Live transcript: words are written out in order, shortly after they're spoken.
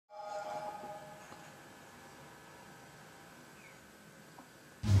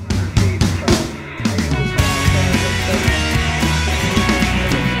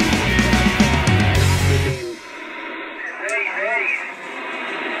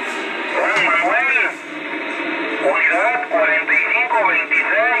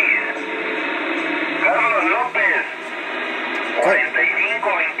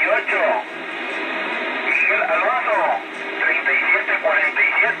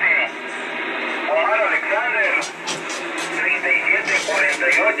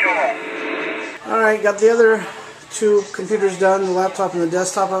Alright, got the other two computers done, the laptop and the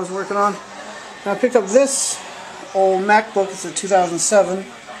desktop I was working on. And I picked up this old MacBook. It's a 2007.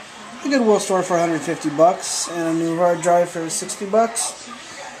 The Goodwill store for 150 bucks, and a new hard drive for 60 bucks.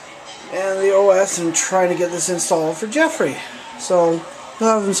 And the OS, and trying to get this installed for Jeffrey. So he'll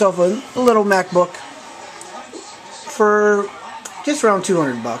have himself a little MacBook for just around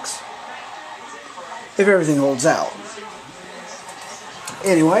 200 bucks. If everything holds out.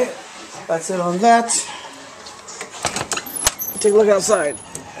 Anyway, that's it on that. Take a look outside.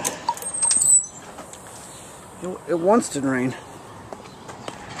 It wants to rain.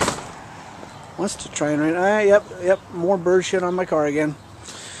 Wants to try and rain. Yep, more bird shit on my car again.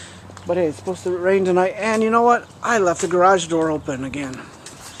 But hey, it's supposed to rain tonight. And you know what? I left the garage door open again.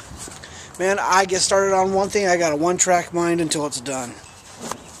 Man, I get started on one thing, I got a one-track mind until it's done.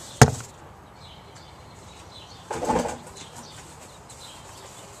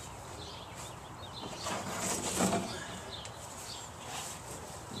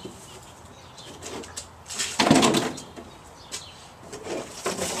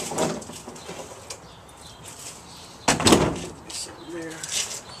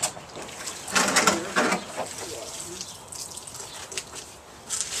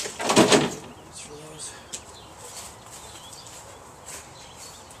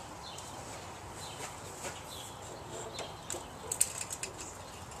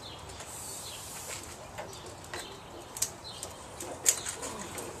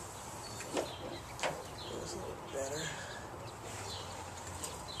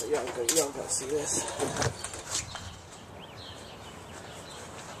 Y'all gotta see this.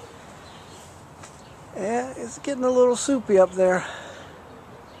 Yeah, it's getting a little soupy up there.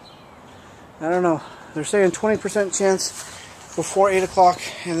 I don't know. They're saying 20% chance before 8 o'clock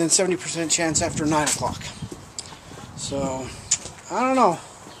and then 70% chance after 9 o'clock. So, I don't know.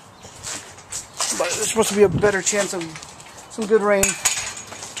 But there's supposed to be a better chance of some good rain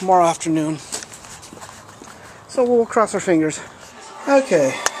tomorrow afternoon. So we'll cross our fingers.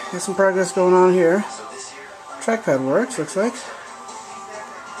 Okay. Got some progress going on here. Trackpad works, looks like.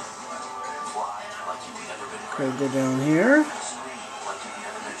 Okay, go down here.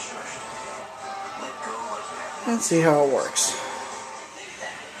 And see how it works.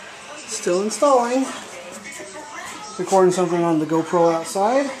 Still installing. Recording something on the GoPro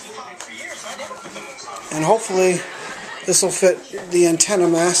outside. And hopefully this will fit the antenna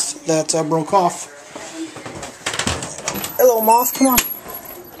mast that broke off. Hello, moth, come on.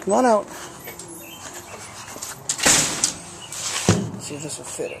 Come on out. Let's see if this will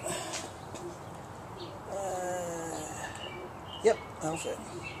fit it. Yep, that'll fit.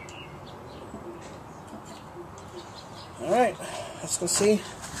 Alright, let's go see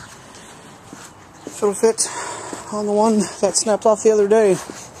if it'll fit on the one that snapped off the other day.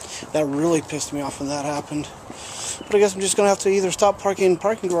 That really pissed me off when that happened. But I guess I'm just going to have to either stop parking in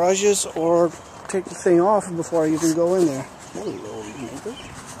parking garages or take the thing off before I even go in there. Hello, neighbor.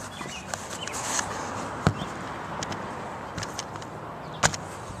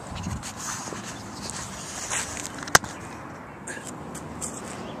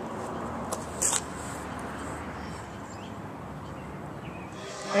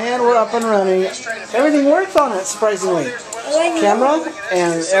 And we're up and running. Everything works on it, surprisingly. Camera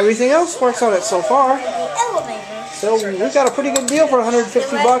and everything else works on it so far. So we got a pretty good deal for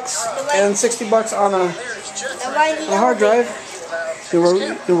 150 bucks and 60 bucks on a hard drive.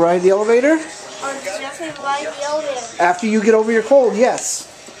 You ride the elevator? After you get over your cold, yes.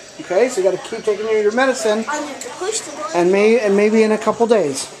 Okay, so you got to keep taking your medicine. And maybe in a couple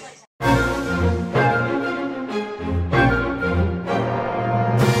days.